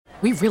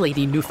We really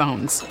need new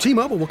phones.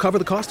 T-Mobile will cover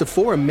the cost of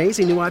 4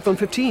 amazing new iPhone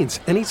 15s,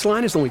 and each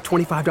line is only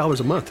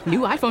 $25 a month. New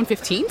iPhone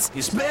 15s?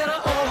 It's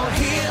better over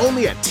here.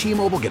 Only at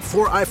T-Mobile, get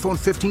 4 iPhone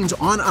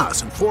 15s on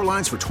us and 4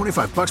 lines for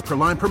 $25 per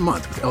line per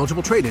month with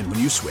eligible trade-in when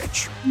you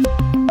switch.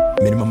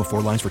 Minimum of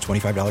 4 lines for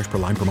 $25 per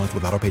line per month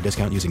with autopay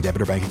discount using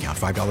debit or bank account.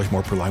 $5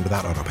 more per line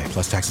without autopay,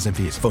 plus taxes and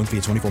fees. Phone fee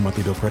at 24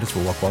 monthly bill credits for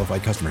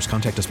well-qualified customers.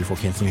 Contact us before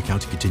canceling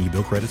account to continue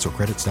bill credits or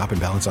credit stop and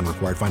balance on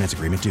required finance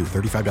agreement due.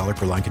 $35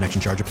 per line connection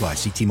charge applies.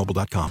 See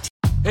T-Mobile.com.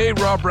 Hey,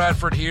 Rob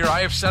Bradford here. I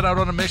have set out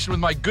on a mission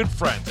with my good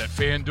friends at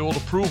FanDuel to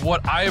prove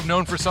what I have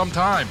known for some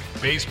time.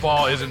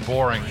 Baseball isn't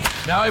boring.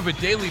 Now I have a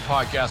daily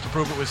podcast to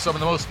prove it with some of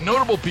the most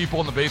notable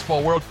people in the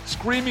baseball world,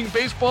 screaming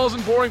baseball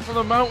isn't boring from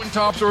the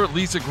mountaintops, or at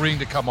least agreeing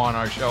to come on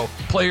our show.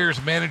 Players,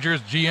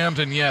 managers, GMs,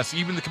 and yes,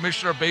 even the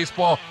commissioner of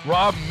baseball,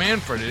 Rob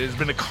Manfred. It has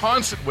been a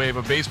constant wave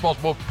of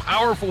baseball's most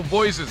powerful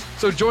voices.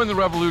 So join the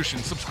revolution.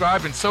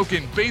 Subscribe and soak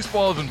in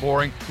Baseball Isn't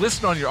Boring.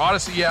 Listen on your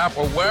Odyssey app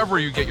or wherever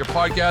you get your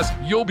podcasts.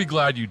 You'll be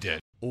glad you did.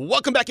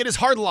 Welcome back. It is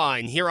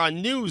Hardline here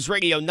on News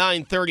Radio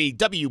 930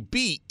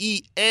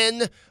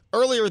 WBEN.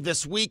 Earlier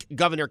this week,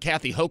 Governor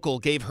Kathy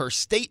Hochul gave her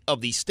State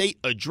of the State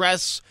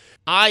address.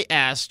 I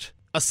asked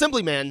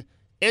Assemblyman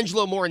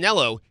Angelo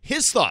Morinello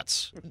his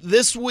thoughts.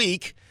 This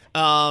week,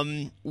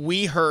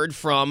 we heard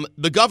from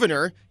the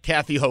governor,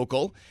 Kathy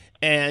Hochul,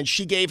 and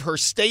she gave her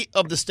State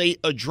of the State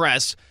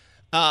address.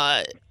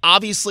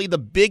 Obviously, the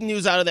big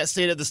news out of that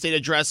State of the State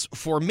address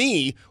for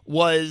me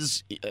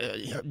was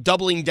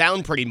doubling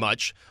down pretty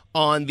much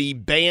on the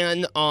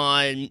ban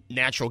on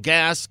natural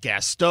gas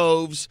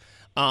stoves,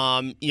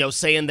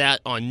 saying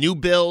that on new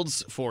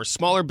builds, for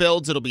smaller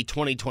builds, it'll be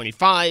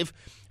 2025,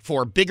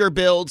 for bigger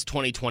builds,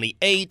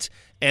 2028,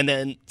 and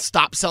then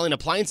stop selling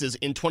appliances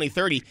in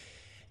 2030.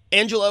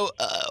 Angelo,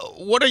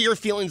 what are your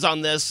feelings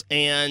on this,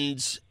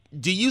 and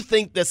do you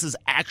think this is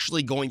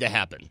actually going to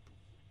happen?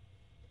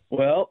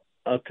 Well,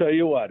 I'll tell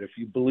you what, if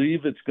you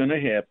believe it's going to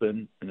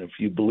happen, and if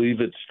you believe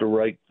it's the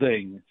right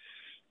thing,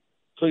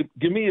 so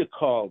give me a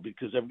call,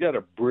 because I've got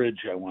a bridge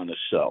I want to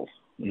sell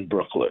in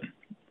Brooklyn,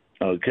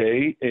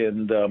 okay?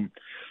 And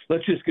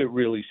let's just get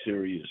really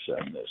serious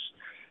on this.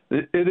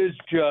 It is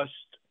just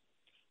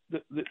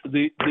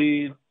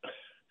the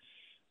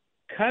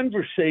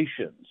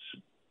conversations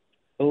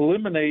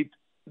eliminate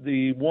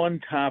the one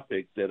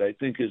topic that I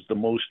think is the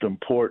most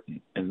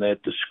important, and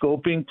that the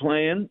scoping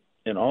plan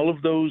and all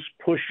of those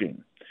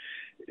pushing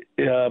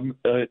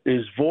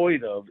is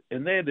void of,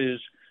 and that is,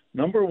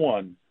 number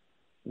one,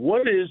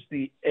 what is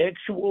the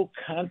actual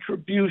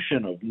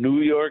contribution of New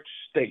York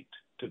State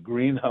to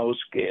greenhouse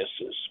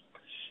gases?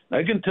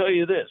 I can tell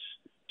you this,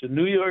 to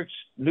New York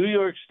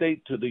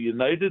State, to the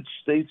United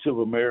States of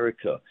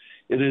America,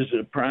 it is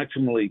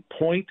approximately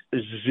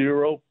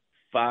 0.05%.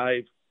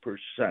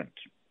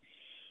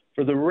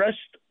 For the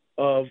rest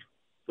of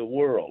the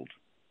world,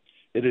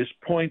 it is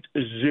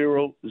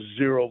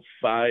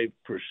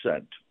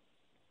 0.005%.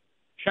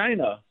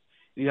 China,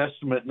 the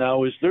estimate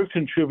now is they're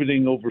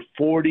contributing over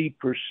 40%,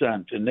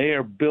 and they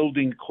are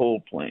building coal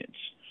plants.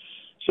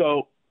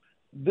 So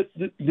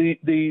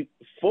the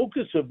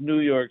focus of New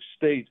York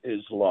State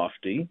is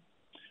lofty.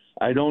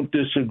 I don't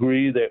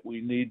disagree that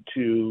we need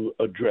to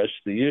address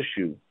the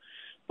issue,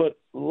 but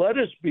let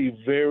us be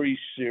very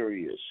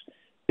serious.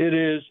 It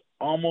is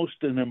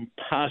almost an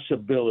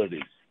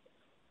impossibility.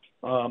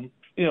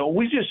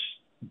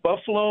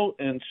 Buffalo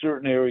and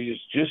certain areas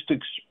just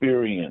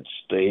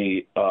experienced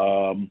a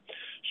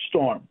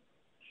storm,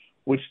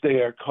 which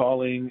they are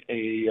calling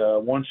a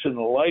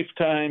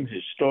once-in-a-lifetime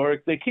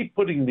historic. They keep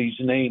putting these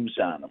names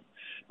on them.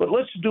 But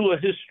let's do a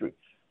history.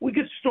 We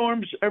get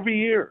storms every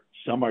year.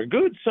 Some are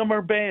good, some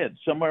are bad,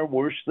 some are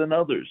worse than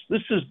others.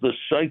 This is the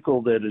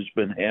cycle that has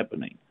been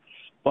happening.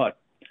 But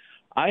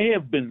I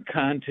have been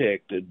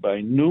contacted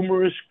by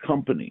numerous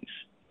companies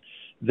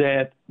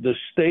that the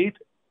state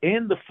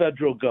and the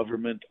federal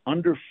government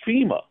under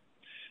FEMA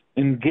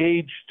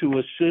engaged to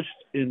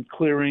assist in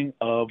clearing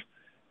of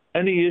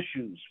any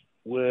issues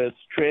with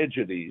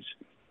tragedies,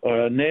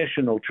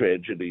 national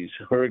tragedies,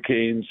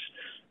 hurricanes,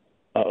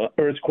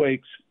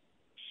 earthquakes,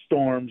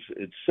 storms,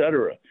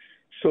 etc.,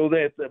 so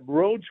that the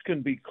roads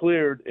can be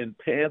cleared and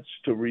paths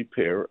to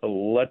repair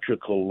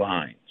electrical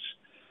lines.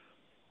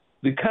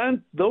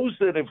 Those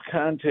that have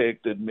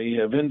contacted me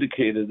have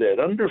indicated that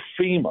under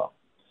FEMA,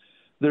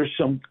 there's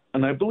some,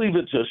 and I believe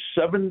it's a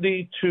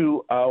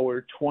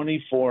 72-hour,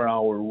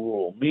 24-hour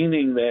rule,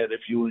 meaning that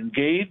if you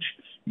engage,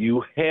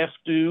 you have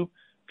to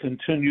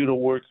continue to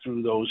work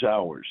through those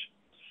hours.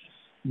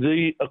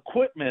 The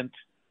equipment,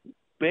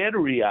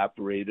 battery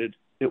operated,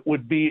 it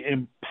would be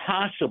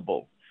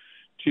impossible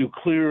to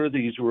clear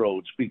these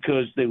roads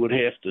because they would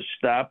have to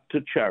stop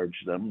to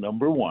charge them,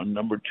 number one.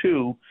 Number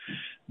two,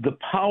 the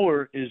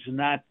power is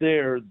not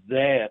there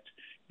that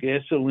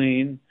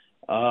gasoline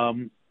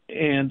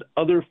and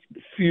other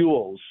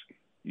fuels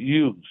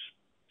use.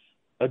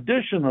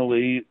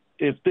 Additionally,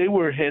 if they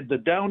had the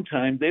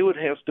downtime, they would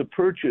have to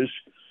purchase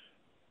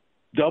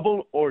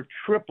double or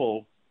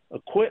triple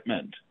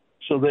equipment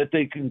so that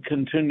they can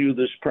continue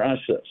this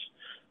process.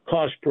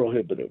 Cost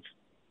prohibitive.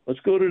 Let's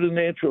go to the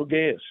natural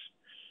gas.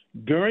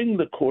 During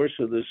the course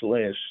of this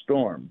last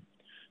storm,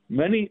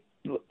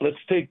 let's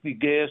take the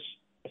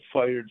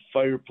gas-fired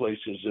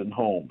fireplaces in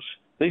homes.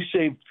 They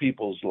saved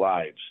people's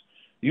lives.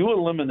 You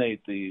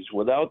eliminate these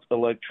without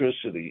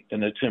electricity,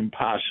 and it's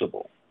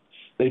impossible.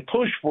 They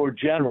push for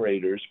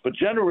generators, but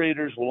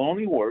generators will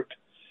only work,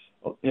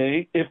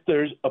 okay, if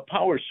there's a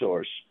power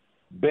source.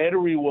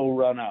 Battery will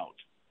run out.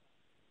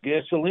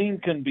 Gasoline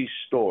can be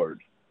stored.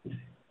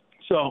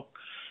 So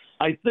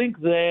I think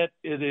that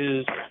it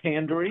is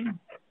pandering.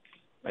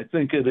 I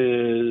think it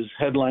is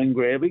headline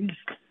grabbing.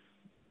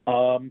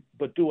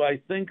 But do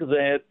I think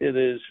that it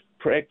is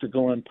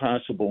practical and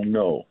possible?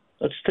 No.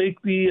 Let's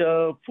take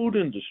the food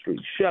industry,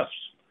 chefs,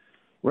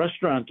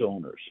 restaurant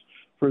owners.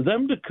 For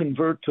them to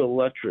convert to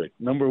electric,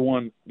 number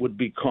one, would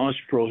be cost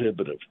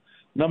prohibitive.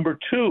 Number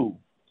two,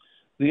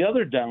 the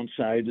other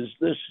downside is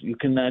this: you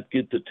cannot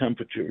get the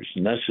temperatures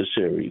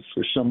necessary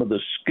for some of the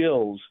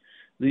skills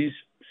these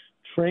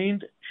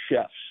trained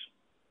chefs,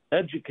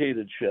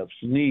 educated chefs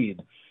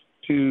need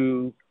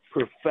to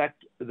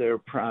perfect their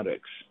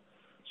products.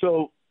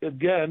 So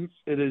again,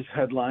 it is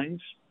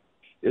headlines.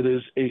 It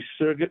is a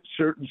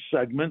certain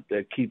segment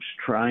that keeps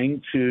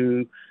trying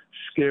to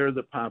scare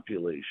the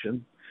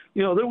population.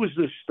 You know, there was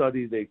this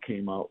study they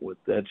came out with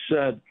that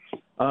said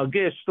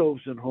gas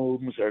stoves in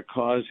homes are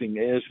causing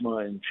asthma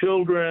in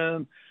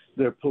children.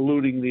 They're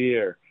polluting the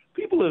air.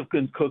 People have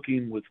been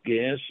cooking with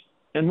gas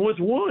and with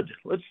wood.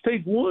 Let's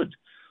take wood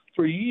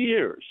for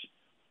years.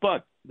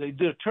 But they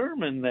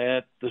determined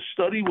that the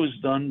study was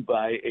done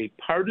by a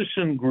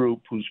partisan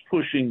group who's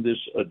pushing this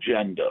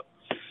agenda.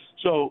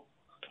 So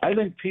I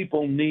think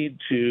people need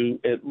to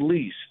at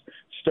least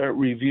start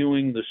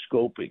reviewing the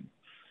scoping,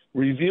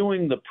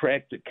 reviewing the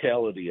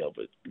practicality of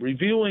it,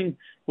 reviewing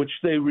which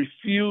they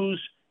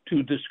refuse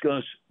to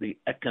discuss the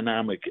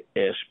economic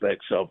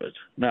aspects of it.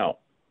 Now,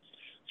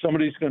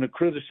 somebody's going to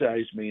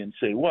criticize me and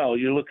say, well,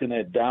 you're looking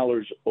at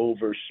dollars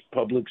over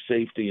public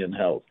safety and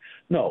health.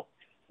 No,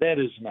 that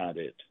is not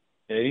it.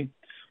 Okay?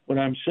 What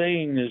I'm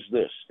saying is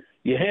this: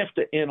 you have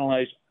to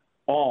analyze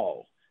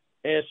all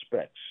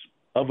aspects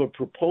of a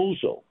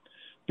proposal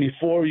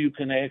before you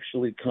can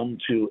actually come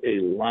to a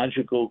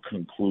logical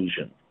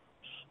conclusion.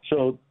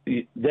 So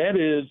that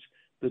is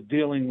the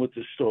dealing with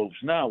the stoves.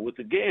 Now, with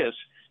the gas,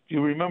 if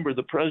you remember,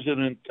 the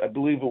president, I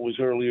believe it was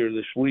earlier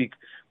this week,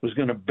 was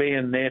going to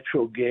ban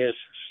natural gas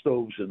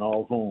stoves in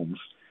all homes.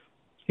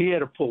 He had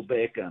to pull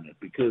back on it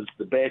because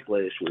the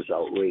backlash was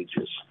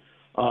outrageous.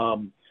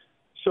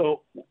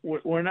 So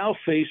we're now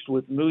faced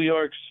with New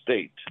York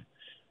State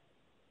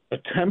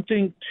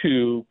attempting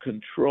to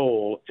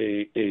control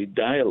a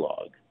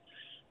dialogue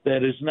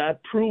that is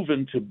not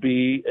proven to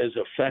be as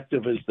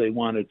effective as they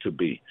want it to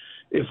be.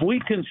 If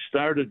we can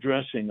start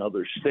addressing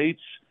other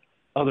states,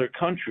 other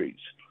countries,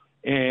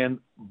 and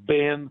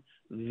ban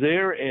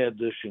their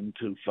addition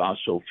to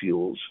fossil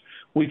fuels,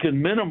 we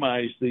can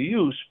minimize the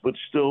use but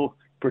still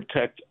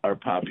protect our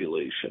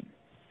population.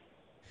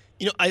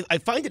 You know, I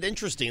find it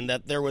interesting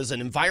that there was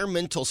an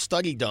environmental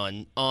study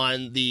done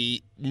on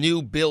the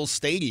new Bill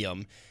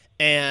Stadium,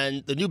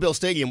 and the new Bill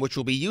Stadium, which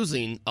will be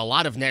using a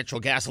lot of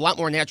natural gas, a lot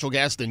more natural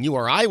gas than you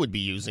or I would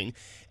be using,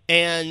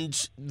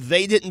 and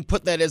they didn't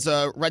put that as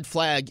a red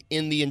flag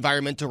in the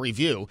environmental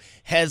review.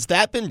 Has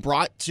that been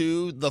brought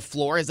to the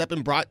floor? Has that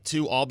been brought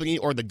to Albany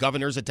or the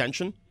governor's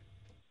attention?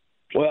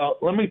 Well,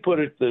 let me put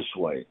it this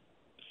way.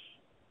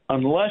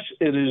 Unless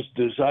it is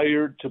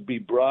desired to be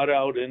brought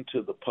out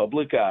into the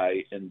public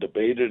eye and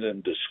debated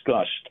and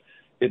discussed,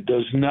 it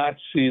does not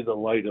see the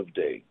light of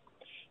day.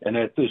 And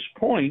at this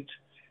point,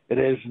 it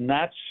has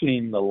not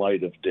seen the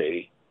light of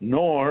day,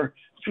 nor,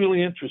 it's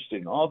really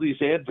interesting, all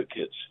these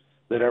advocates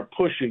that are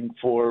pushing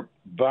for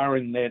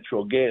barring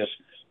natural gas,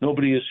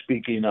 nobody is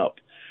speaking up.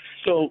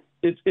 So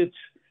it's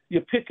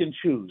you pick and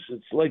choose.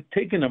 It's like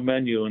taking a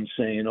menu and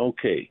saying,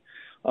 okay,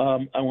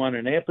 I want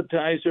an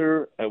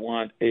appetizer, I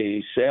want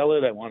a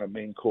salad, I want a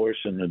main course,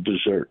 and a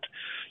dessert.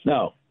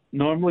 Now,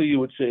 normally you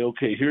would say,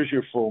 okay, here's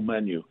your full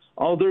menu.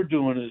 All they're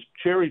doing is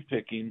cherry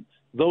picking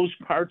those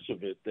parts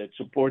of it that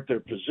support their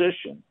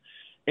position,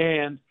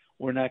 and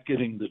we're not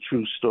getting the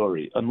true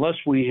story unless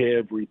we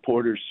have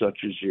reporters such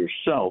as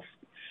yourself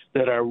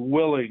that are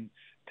willing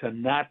to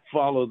not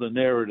follow the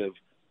narrative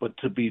but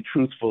to be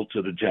truthful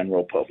to the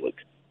general public.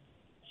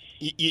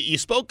 You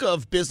spoke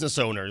of business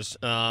owners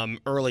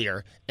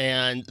earlier,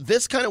 and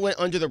this kind of went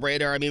under the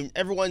radar. I mean,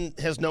 everyone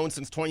has known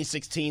since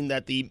 2016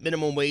 that the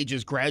minimum wage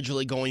is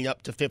gradually going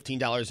up to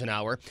 $15 an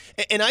hour.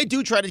 And I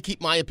do try to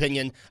keep my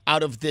opinion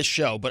out of this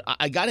show, but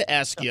I got to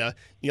ask you,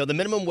 the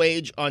minimum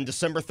wage on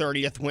December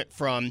 30th went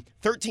from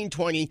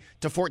 $13.20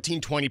 to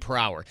 $14.20 per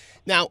hour.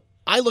 Now,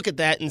 I look at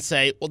that and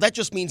say, well, that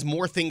just means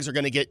more things are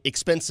going to get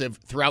expensive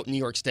throughout New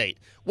York State.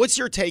 What's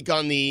your take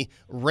on the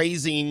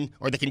raising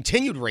or the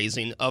continued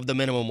raising of the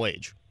minimum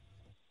wage?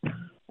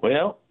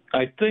 Well,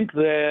 I think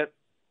that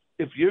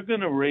if you're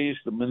going to raise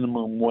the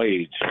minimum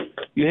wage,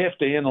 you have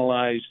to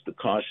analyze the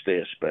cost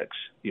aspects.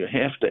 You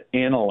have to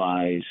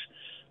analyze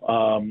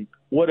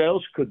what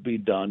else could be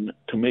done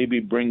to maybe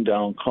bring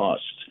down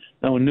costs.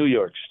 Now, in New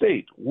York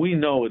State, we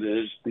know it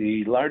is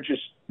the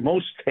largest,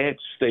 most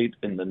taxed state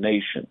in the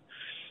nation.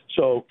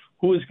 So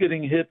who is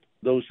getting hit?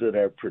 Those that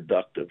are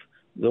productive,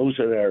 those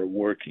that are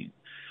working.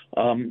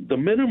 The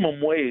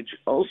minimum wage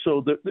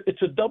also,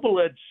 it's a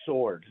double-edged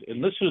sword.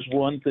 And this is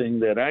one thing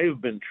that I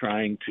have been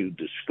trying to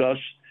discuss.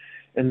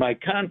 And my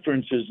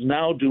conference is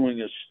now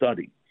doing a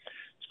study.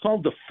 It's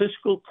called the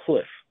Fiscal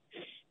Cliff.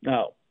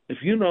 Now, if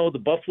you know, the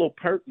Buffalo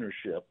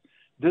Partnership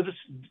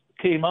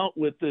came out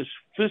with this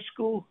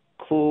Fiscal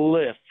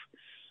Cliff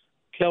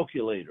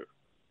calculator.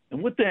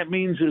 And what that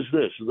means is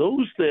this: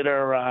 those that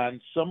are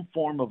on some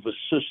form of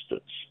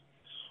assistance,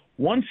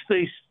 once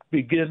they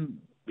begin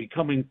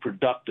becoming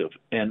productive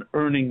and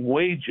earning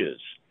wages,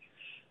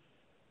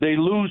 they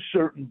lose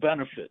certain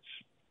benefits.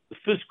 The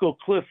fiscal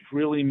cliff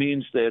really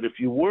means that if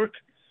you work,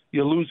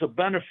 you lose a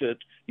benefit,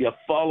 you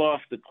fall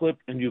off the cliff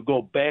and you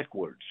go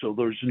backwards. So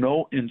there's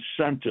no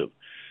incentive.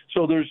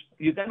 So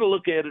you got to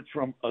look at it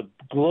from a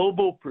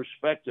global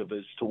perspective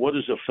as to what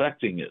is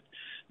affecting it.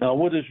 Now,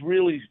 what is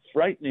really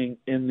frightening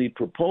in the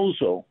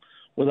proposal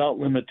without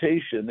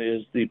limitation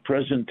is the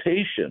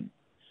presentation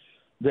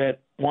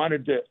that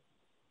wanted to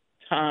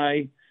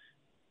tie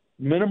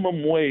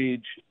minimum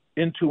wage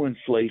into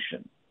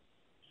inflation.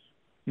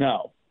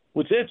 Now,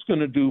 what that's going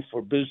to do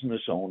for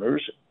business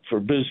owners, for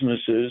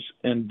businesses,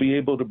 and be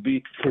able to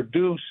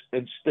produce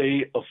and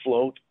stay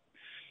afloat,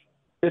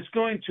 it's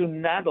going to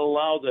not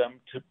allow them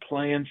to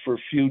plan for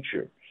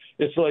future.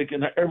 It's like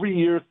an every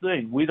year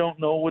thing. We don't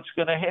know what's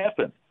going to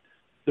happen.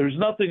 There's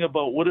nothing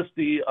about what if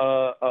it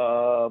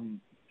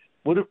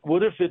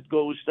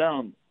goes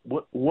down?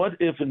 What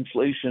if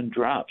inflation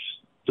drops?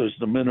 Does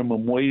the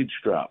minimum wage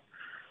drop?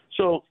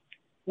 So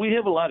we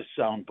have a lot of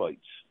sound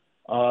bites.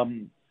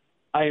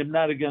 I am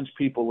not against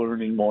people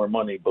earning more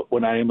money, but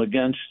what I am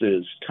against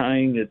is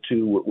tying it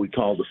to what we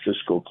call the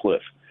fiscal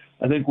cliff.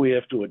 I think we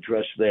have to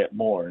address that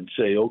more and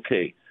say,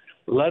 okay,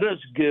 let us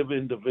give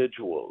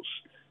individuals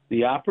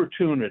the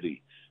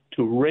opportunity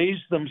to raise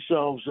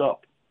themselves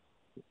up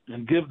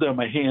and give them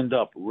a hand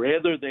up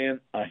rather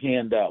than a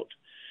handout.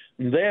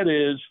 And that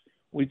is,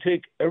 we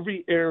take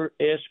every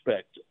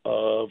aspect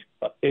of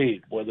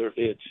aid, whether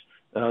it's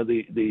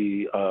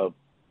the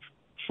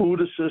food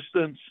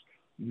assistance,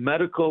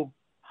 medical,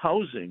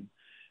 housing,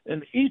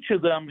 and each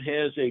of them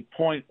has a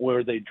point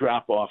where they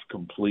drop off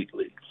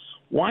completely.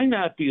 Why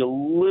not be a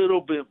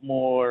little bit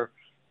more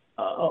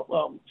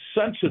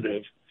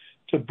sensitive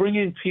to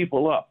bringing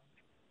people up?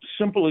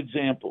 Simple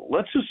example.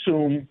 Let's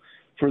assume,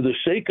 for the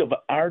sake of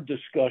our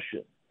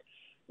discussion,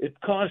 it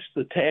costs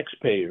the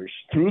taxpayers,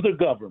 through the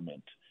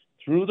government,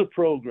 through the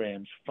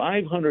programs,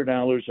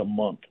 $500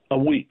 a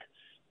week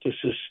to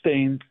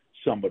sustain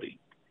somebody.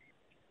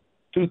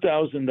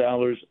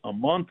 $2,000 a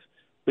month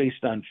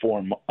based on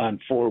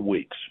 4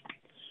 weeks.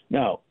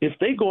 Now, if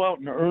they go out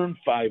and earn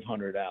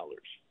 $500,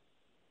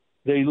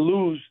 they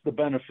lose the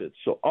benefits.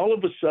 So all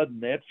of a sudden,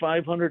 that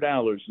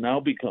 $500 now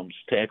becomes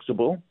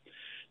taxable.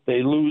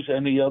 They lose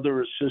any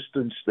other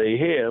assistance they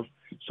have.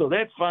 So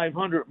that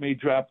 $500 may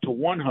drop to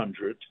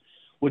 $100,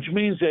 which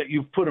means that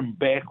you've put them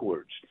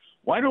backwards.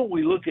 Why don't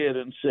we look at it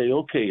and say,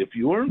 okay, if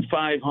you earn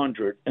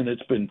 $500 and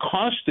it's been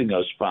costing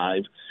us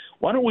 $5,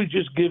 why don't we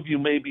just give you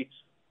maybe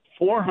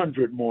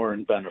 $400 more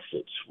in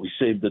benefits? We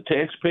save the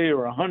taxpayer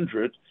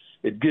 $100.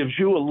 It gives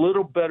you a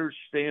little better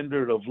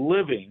standard of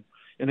living,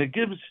 and it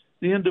gives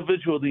the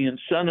individual the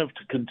incentive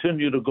to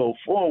continue to go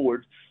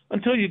forward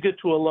until you get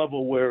to a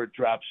level where it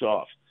drops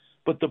off.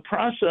 But the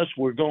process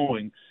we're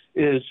going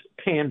is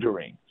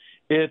pandering.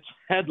 It's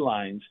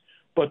headlines,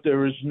 but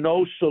there is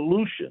no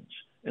solutions.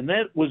 And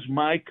that was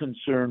my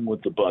concern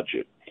with the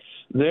budget.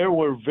 There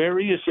were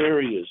various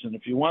areas, and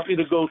if you want me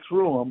to go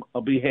through them,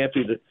 I'll be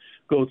happy to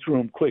go through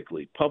them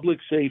quickly.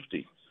 Public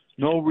safety,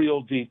 no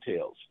real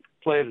details.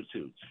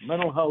 Platitudes,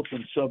 mental health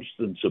and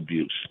substance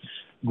abuse.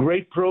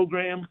 Great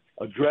program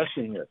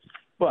addressing it,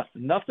 but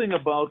nothing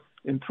about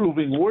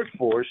improving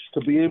workforce to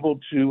be able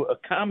to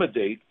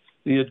accommodate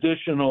the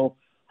additional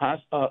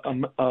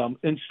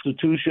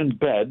institution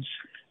beds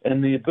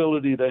and the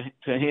ability to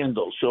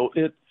handle. So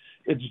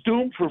it's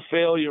doomed for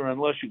failure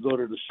unless you go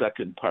to the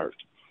second part.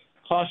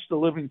 Cost of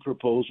living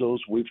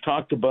proposals. We've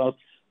talked about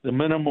the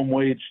minimum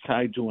wage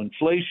tied to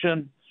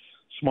inflation,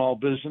 small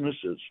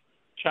businesses,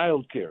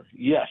 child care.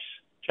 Yes,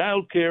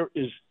 child care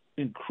is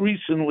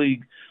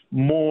increasingly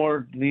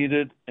more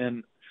needed,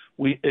 and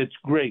it's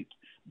great.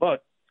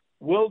 But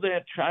will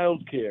that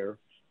child care,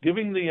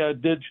 giving the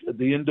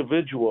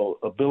individual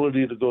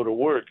ability to go to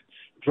work,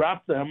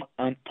 drop them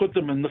and put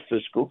them in the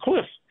fiscal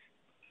cliff?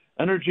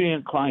 Energy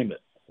and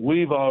climate.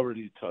 We've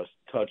already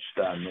touched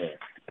on that.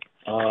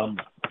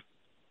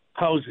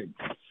 Housing.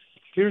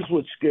 Here's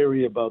what's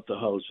scary about the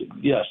housing.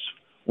 Yes,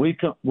 we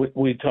talk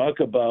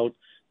about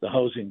the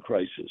housing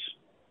crisis.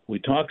 We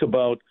talk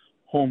about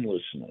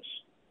homelessness.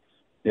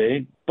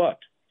 Okay? But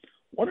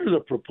one of the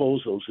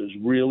proposals is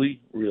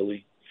really,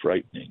 really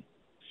frightening.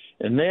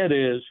 And that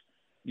is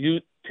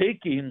you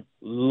taking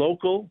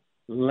local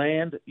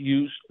land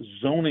use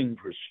zoning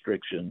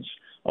restrictions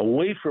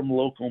away from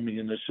local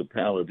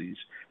municipalities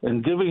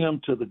and giving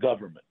them to the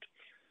government.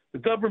 the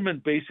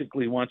government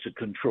basically wants to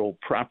control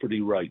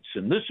property rights.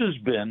 And this has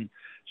been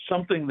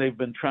something they've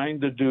been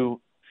trying to do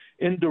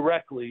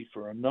indirectly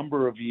for a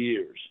number of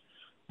years.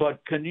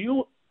 But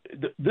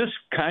this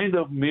kind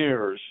of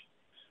mirrors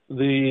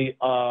the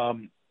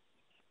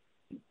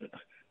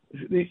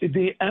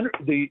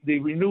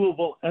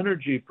renewable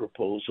energy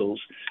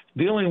proposals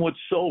dealing with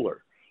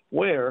solar,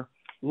 where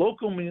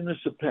local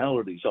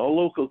municipalities, all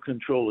local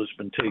control has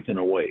been taken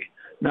away.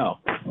 Now,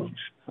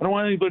 I don't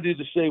want anybody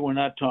to say we're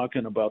not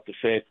talking about the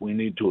fact we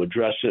need to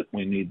address it.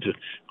 We need to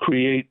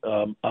create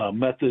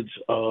methods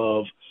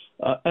of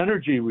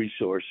energy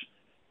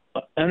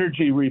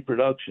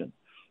reproduction.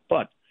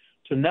 But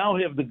to now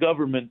have the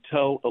government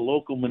tell a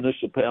local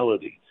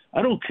municipality,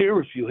 I don't care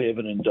if you have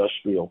an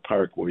industrial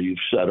park where you've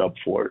set up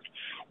for it.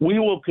 We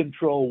will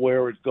control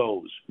where it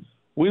goes.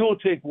 We will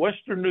take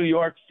Western New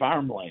York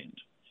farmland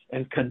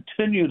and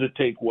continue to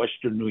take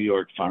Western New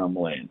York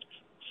farmland.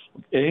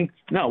 Okay?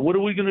 Now, what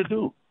are we going to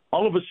do?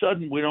 All of a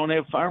sudden, we don't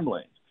have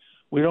farmland.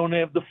 We don't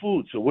have the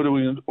food. So we're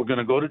going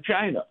to go to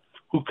China,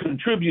 who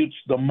contributes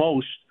the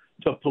most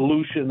to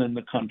pollution in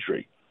the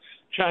country.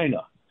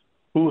 China,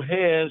 who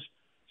has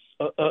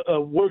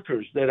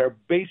workers that are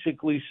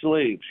basically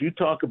slaves. You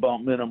talk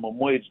about minimum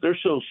wage. They're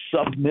so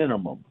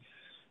sub-minimum.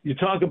 You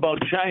talk about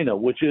China,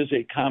 which is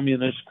a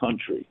communist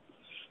country.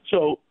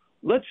 So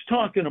let's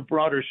talk in a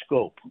broader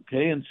scope,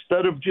 okay?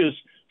 Instead of just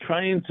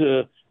trying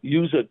to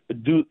use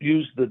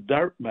the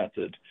DART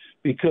method,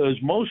 because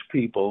most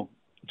people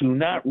do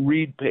not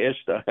read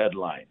past a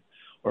headline,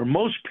 or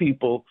most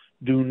people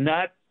do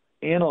not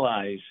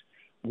analyze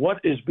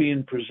what is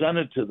being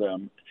presented to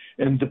them.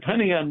 And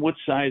depending on which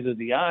side of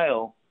the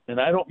aisle, and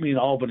I don't mean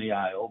Albany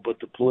aisle, but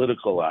the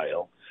political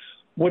aisle,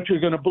 what you're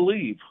going to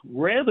believe,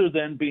 rather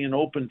than being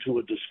open to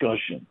a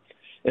discussion.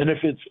 And if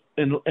it's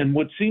and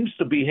what seems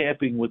to be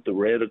happening with the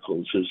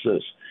radicals is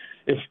this: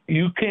 if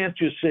you can't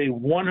just say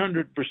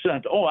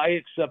 100%, oh, I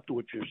accept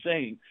what you're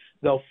saying,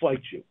 they'll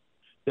fight you,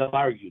 they'll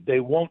argue, they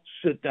won't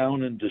sit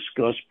down and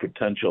discuss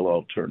potential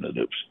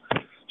alternatives.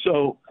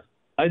 So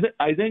I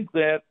think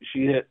that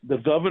the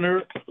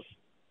governor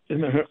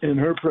in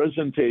her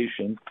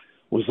presentation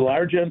was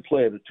large on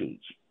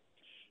platitudes.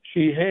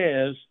 She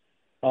has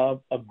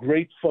a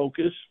great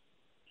focus.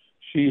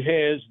 She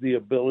has the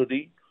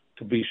ability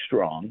to be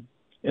strong.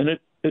 And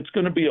it's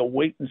going to be a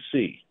wait and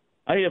see.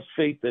 I have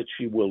faith that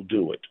she will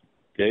do it.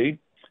 Okay?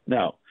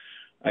 Now,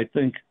 I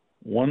think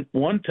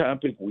one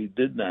topic we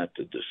did not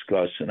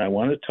discuss, and I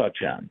want to touch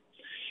on,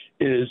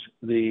 is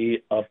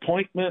the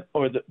appointment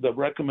or the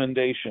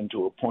recommendation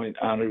to appoint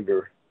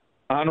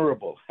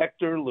Honorable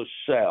Hector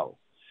LaSalle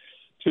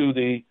to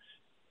the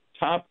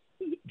top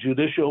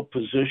judicial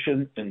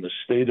position in the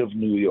state of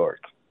New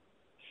York.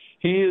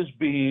 He is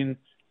being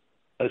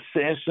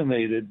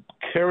assassinated,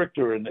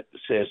 character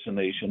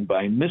assassination,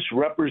 by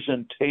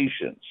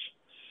misrepresentations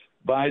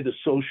by the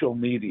social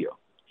media.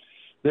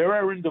 There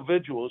are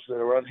individuals that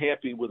are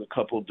unhappy with a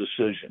couple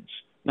decisions.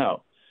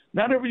 Now,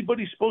 not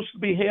everybody's supposed to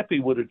be happy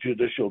with a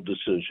judicial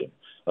decision.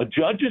 A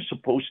judge is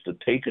supposed to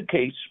take a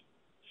case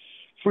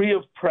free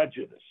of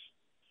prejudice,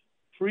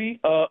 free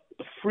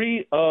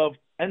of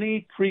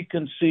any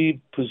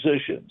preconceived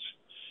positions,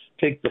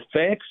 take the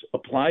facts,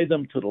 apply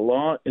them to the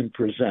law, and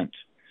present.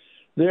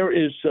 There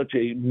is such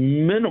a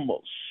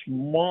minimal,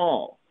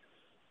 small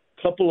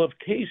couple of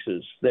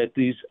cases that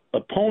these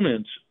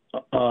opponents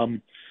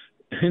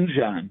hinge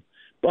on,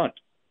 but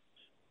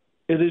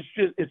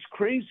it's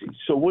crazy.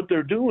 So what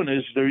they're doing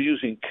is they're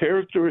using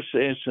character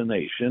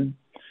assassination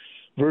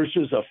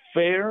versus a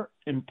fair,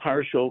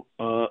 impartial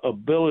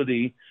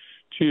ability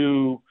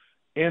to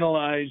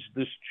analyze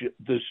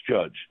this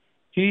judge.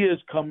 He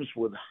comes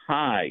with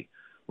high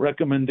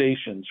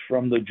recommendations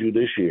from the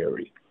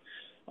judiciary.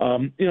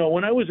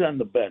 When I was on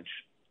the bench,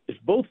 if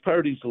both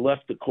parties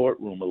left the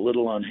courtroom a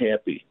little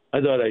unhappy,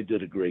 I thought I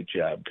did a great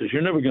job, because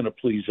you're never going to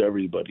please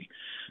everybody.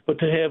 But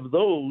to have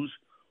those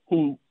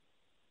who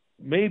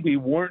maybe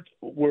were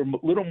a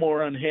little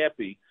more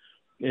unhappy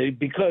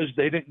because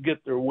they didn't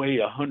get their way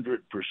 100%,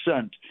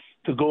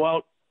 to go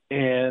out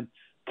and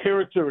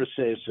character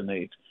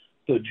assassinate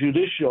the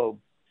judicial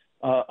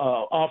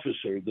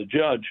officer, the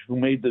judge who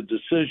made the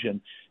decision,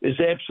 is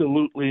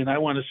absolutely, and I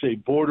want to say,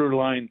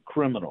 borderline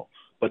criminal.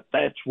 But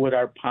that's what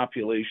our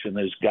population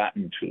has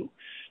gotten to.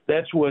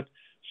 That's what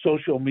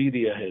social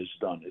media has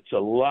done. It's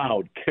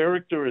allowed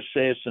character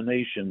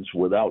assassinations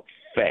without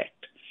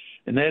fact,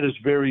 and that is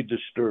very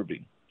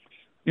disturbing.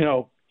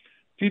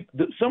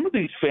 Some of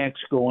these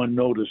facts go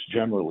unnoticed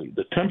generally.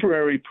 The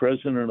temporary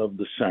president of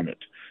the Senate,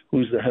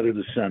 who's the head of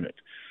the Senate,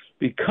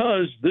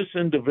 because this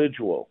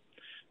individual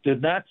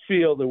did not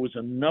feel there was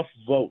enough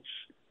votes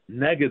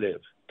negative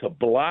to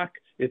block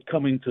it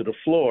coming to the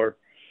floor,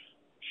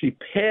 she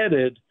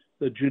padded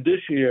the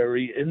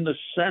judiciary in the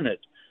Senate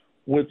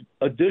with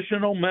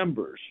additional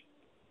members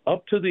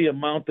up to the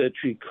amount that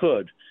she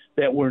could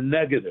that were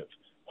negative,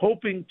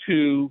 hoping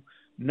to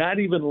not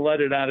even let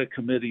it out of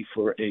committee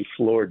for a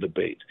floor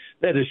debate.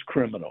 That is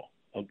criminal,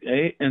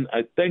 okay? And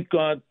I thank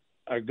God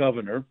our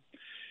governor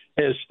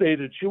has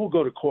stated she will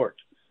go to court.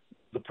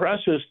 the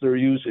process they're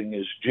using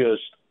is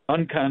just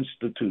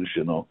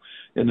unconstitutional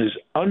and is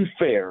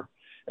unfair.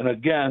 And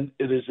again,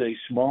 it is a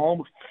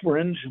small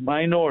fringe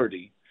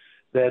minority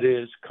that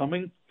is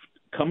coming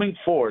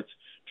forth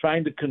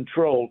trying to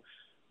control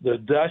the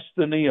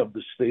destiny of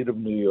the state of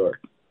New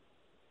York.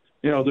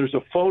 There's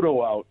a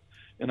photo out,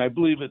 and I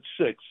believe it's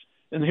 6.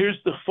 And here's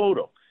the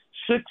photo.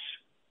 6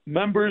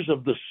 members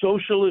of the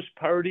Socialist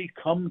Party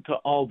come to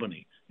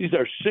Albany. These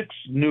are 6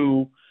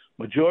 new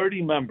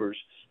majority members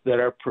that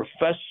are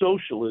professed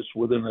socialists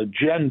with an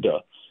agenda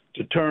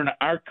to turn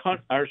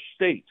our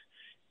state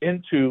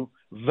into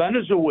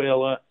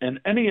Venezuela and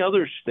any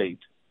other state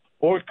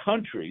or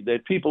country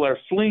that people are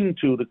fleeing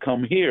to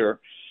come here,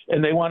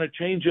 and they want to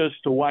change us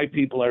to why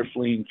people are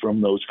fleeing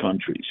from those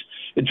countries.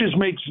 It just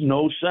makes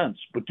no sense.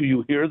 But do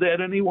you hear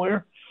that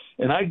anywhere?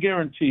 And I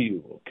guarantee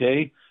you,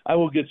 okay, I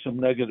will get some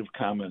negative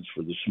comments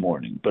for this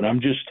morning, but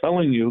I'm just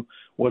telling you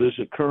what is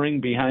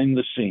occurring behind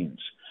the scenes.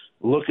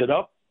 Look it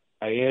up.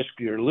 I ask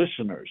your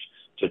listeners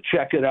to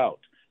check it out.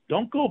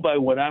 Don't go by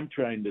what I'm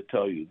trying to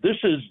tell you. This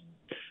is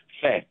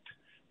fact.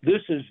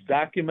 This is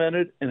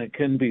documented, and it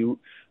can be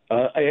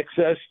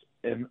accessed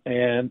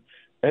and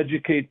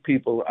educate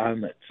people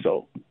on it.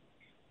 So,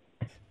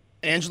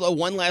 Angelo,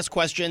 one last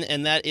question,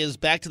 and that is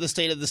back to the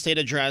State of the State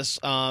address.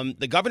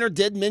 The governor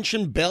did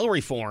mention bail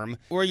reform.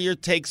 What are your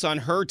takes on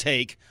her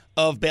take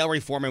of bail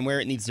reform and where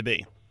it needs to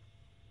be?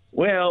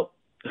 Well,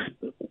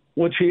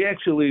 what she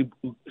actually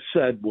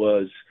said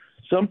was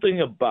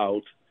something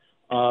about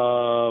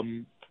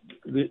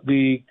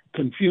the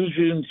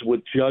confusions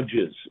with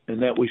judges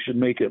and that we should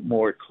make it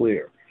more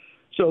clear.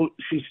 So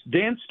she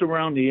danced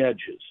around the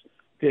edges.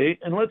 Okay,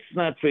 and let's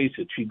not face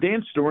it, she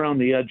danced around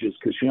the edges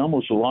because she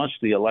almost lost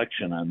the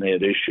election on that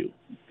issue.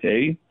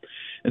 Okay,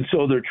 and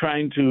so they're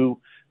trying to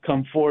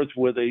come forth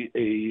with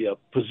a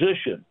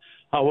position.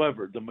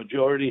 However, the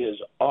majority has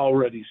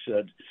already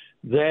said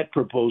that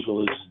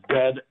proposal is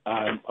dead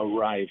on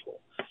arrival.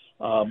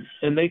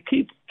 And they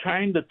keep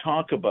trying to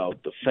talk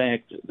about the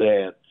fact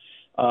that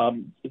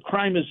the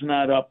crime is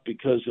not up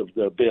because of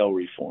the bail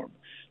reform.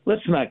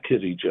 Let's not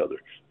kid each other.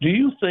 Do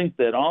you think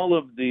that all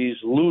of these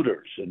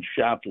looters and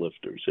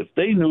shoplifters, if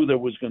they knew there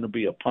was going to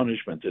be a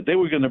punishment, that they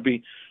were going to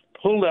be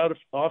pulled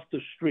off the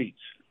streets,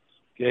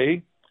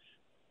 okay,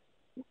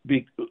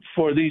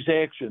 for these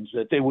actions,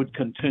 that they would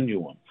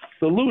continue them?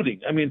 The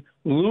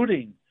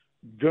looting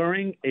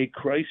during a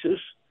crisis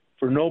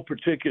for no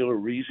particular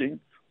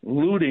reason,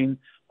 looting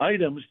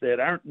items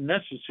that aren't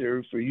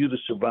necessary for you to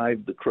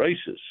survive the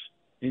crisis.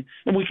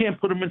 And we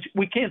can't put them in,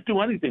 we can't do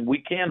anything. We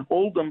can't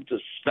hold them to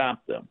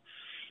stop them.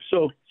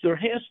 So there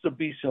has to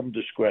be some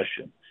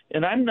discretion.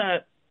 And I'm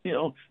not,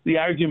 the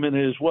argument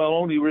is, well,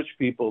 only rich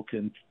people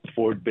can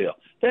afford bail.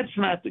 That's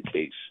not the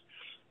case.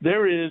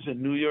 There is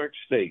in New York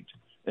State,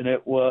 and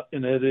it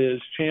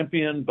is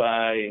championed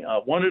by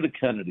one of the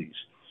Kennedys.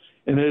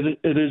 And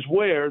it is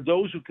where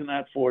those who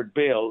cannot afford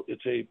bail,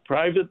 it's a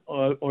private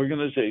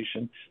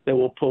organization that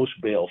will post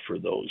bail for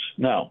those.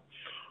 Now,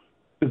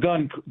 the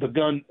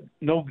gun,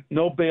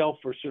 no bail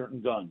for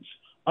certain guns.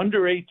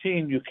 Under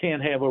 18, you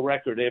can't have a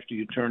record after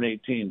you turn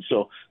 18.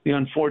 So the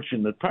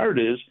unfortunate part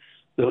is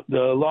the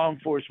law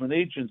enforcement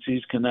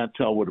agencies cannot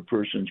tell what a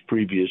person's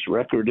previous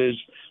record is,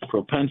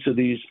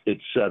 propensities,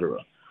 etc.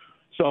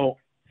 So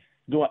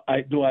do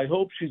I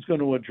hope she's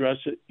going to address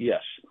it?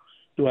 Yes.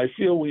 Do I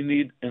feel we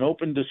need an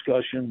open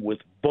discussion with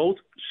both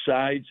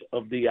sides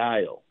of the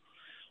aisle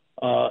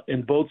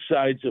and both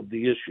sides of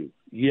the issue?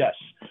 Yes.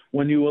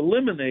 When you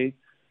eliminate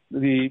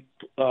the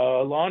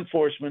law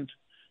enforcement,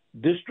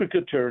 district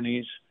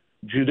attorneys,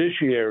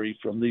 judiciary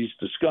from these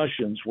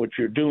discussions, what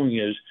you're doing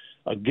is,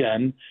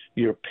 again,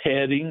 you're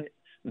padding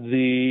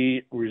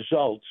the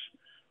results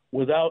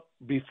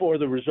before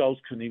the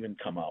results can even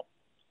come out.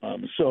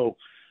 So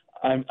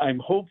I'm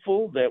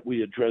hopeful that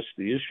we address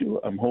the issue.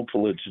 I'm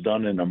hopeful it's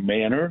done in a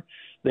manner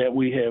that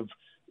we have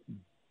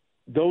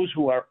those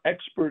who are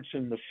experts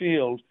in the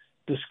field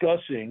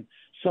discussing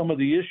some of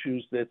the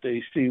issues that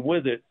they see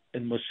with it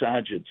and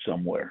massage it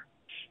somewhere.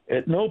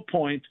 At no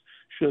point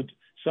should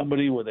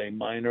somebody with a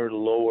minor,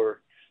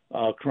 lower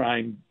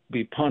crime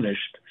be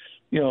punished.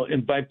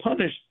 And by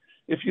punished,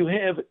 if you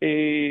have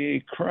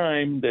a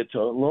crime that's a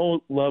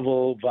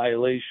low-level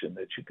violation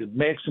that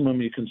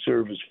maximum you can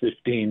serve is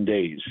 15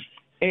 days,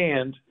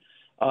 and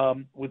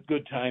with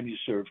good time you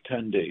serve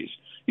 10 days.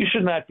 You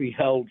should not be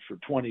held for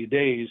 20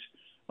 days,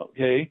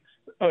 okay?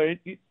 All right,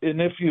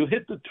 and if you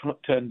hit the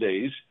 10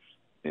 days,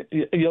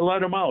 you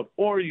let him out,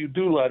 or you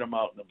do let him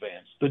out in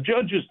advance. The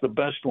judge is the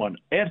best one.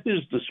 At his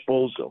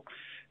disposal,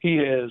 he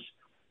has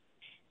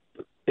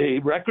a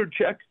record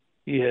check,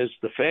 he has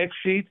the fact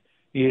sheet,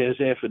 he has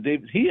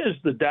affidavits, he has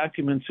the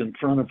documents in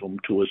front of him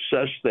to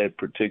assess that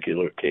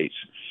particular case.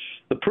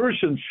 The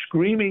person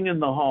screaming in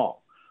the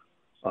hall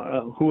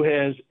who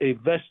has a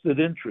vested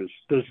interest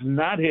does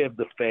not have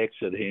the facts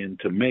at hand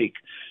to make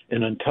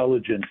an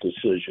intelligent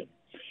decision.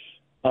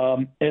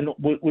 And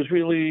what was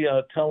really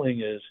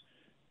telling is,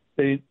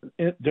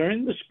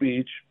 during the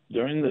speech,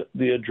 during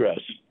the address,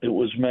 it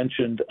was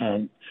mentioned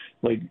on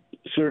like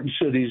certain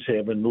cities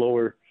having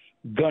lower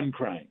gun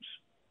crimes.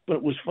 But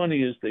what was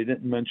funny is they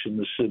didn't mention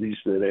the cities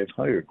that have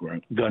higher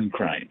gun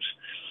crimes,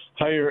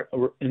 higher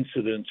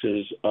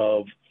incidences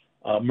of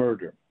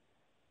murder.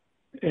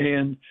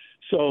 And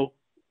so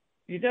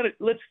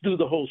let's do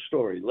the whole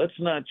story. Let's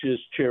not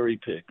just cherry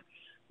pick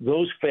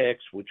those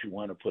facts which you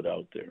want to put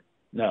out there.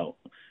 Now,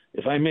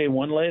 if I may,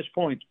 one last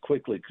point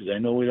quickly, because I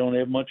know we don't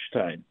have much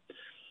time.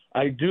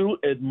 I do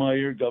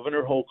admire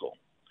Governor Hochul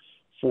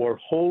for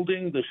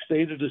holding the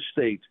State of the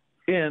State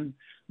in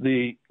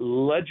the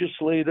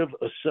Legislative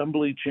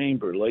Assembly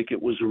chamber like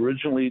it was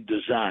originally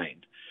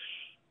designed.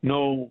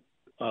 No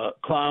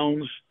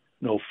clowns,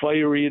 no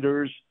fire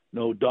eaters,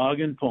 no dog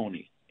and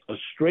pony. A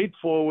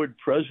straightforward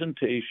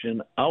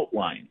presentation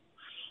outline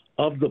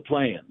of the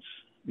plans.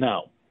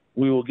 Now,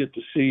 we will get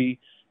to see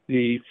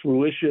the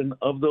fruition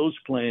of those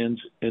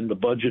plans in the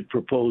budget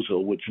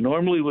proposal, which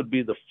normally would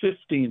be the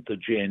 15th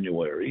of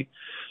January.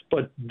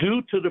 But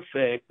due to the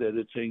fact that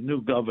it's a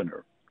new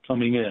governor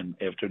coming in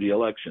after the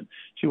election,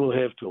 she will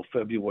have till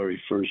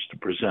February 1st to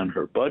present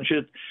her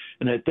budget.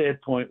 And at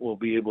that point, we'll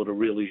be able to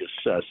really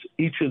assess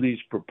each of these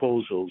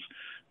proposals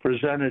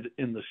presented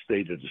in the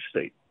State of the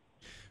State.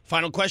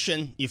 Final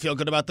question. You feel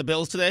good about the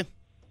Bills today?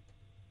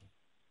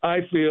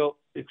 I feel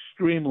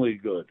extremely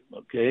good,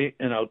 okay?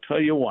 And I'll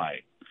tell you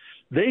why.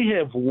 They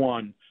have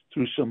won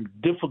through some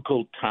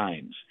difficult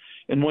times.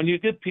 And when you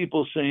get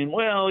people saying,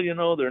 well,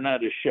 they're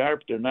not as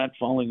sharp, they're not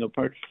falling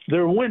apart,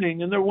 they're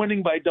winning, and they're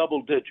winning by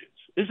double digits.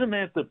 Isn't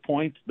that the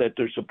point that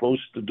they're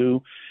supposed to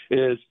do,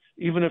 is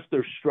even if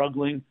they're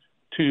struggling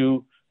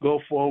to go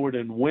forward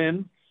and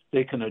win,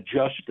 they can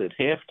adjust at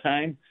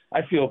halftime?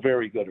 I feel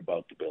very good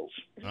about the Bills.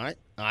 All right.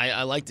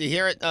 I like to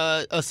hear it.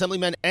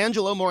 Assemblyman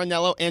Angelo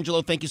Morinello.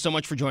 Angelo, thank you so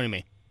much for joining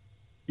me.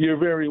 You're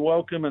very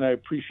welcome, and I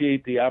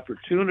appreciate the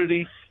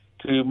opportunity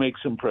to make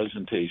some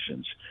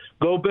presentations.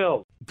 Go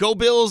Bills. Go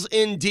Bills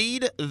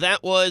indeed.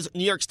 That was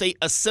New York State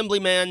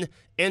Assemblyman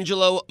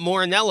Angelo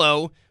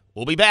Morinello.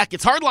 We'll be back.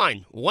 It's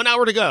Hardline. 1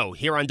 hour to go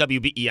here on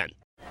WBEN.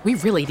 We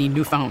really need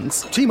new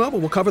phones. T-Mobile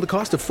will cover the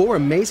cost of 4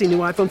 amazing new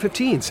iPhone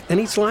 15s, and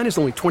each line is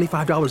only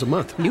 $25 a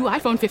month. New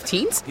iPhone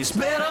 15s? It's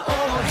better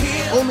over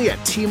here. Only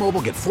at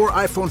T-Mobile, get 4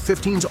 iPhone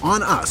 15s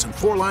on us and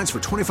 4 lines for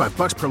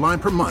 $25 per line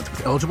per month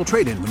with eligible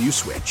trade-in when you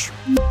switch.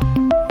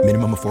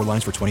 Minimum of 4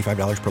 lines for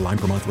 $25 per line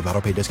per month with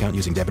autopay discount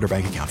using debit or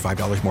bank account.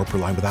 $5 more per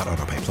line without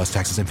autopay, plus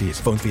taxes and fees.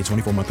 Phone fee at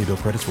 24 monthly bill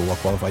credits for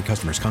well-qualified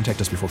customers. Contact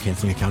us before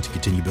canceling account to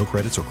continue bill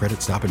credits or credit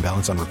stop and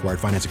balance on required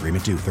finance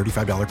agreement due.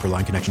 $35 per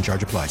line connection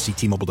charge applies. See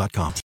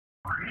T-Mobile.com.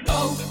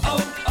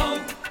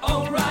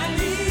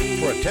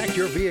 O'Reilly. Protect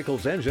your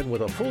vehicle's engine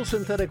with a full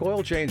synthetic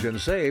oil change and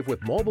save with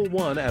Mobil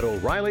 1 at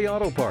O'Reilly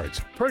Auto Parts.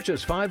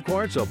 Purchase 5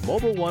 quarts of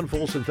Mobil 1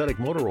 full synthetic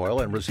motor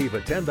oil and receive a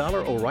 $10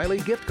 O'Reilly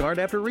gift card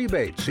after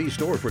rebate. See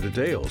store for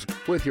details.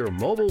 With your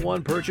Mobil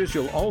 1 purchase,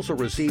 you'll also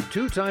receive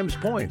 2 times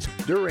points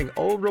during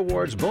Old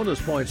Rewards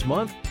Bonus Points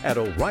Month at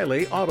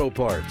O'Reilly Auto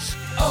Parts.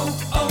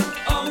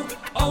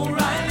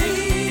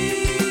 O'Reilly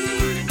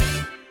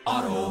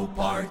Auto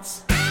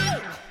Parts.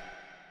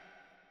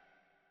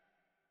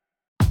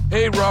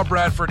 Hey, Rob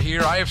Bradford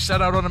here. I have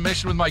set out on a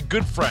mission with my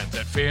good friends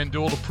at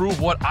FanDuel to prove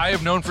what I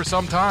have known for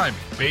some time.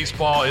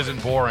 Baseball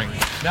isn't boring.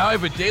 Now I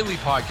have a daily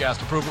podcast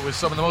to prove it with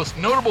some of the most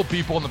notable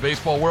people in the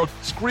baseball world,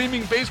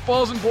 screaming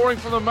baseball isn't boring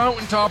from the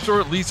mountaintops,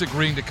 or at least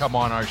agreeing to come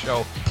on our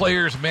show.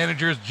 Players,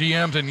 managers,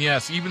 GMs, and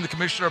yes, even the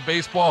commissioner of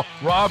baseball,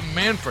 Rob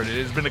Manfred.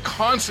 It has been a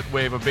constant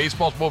wave of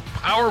baseball's most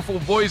powerful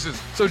voices.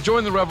 So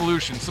join the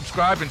revolution.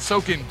 Subscribe and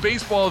soak in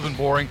Baseball Isn't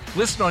Boring.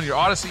 Listen on your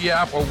Odyssey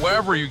app or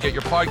wherever you get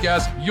your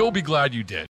podcasts. You'll be glad you did.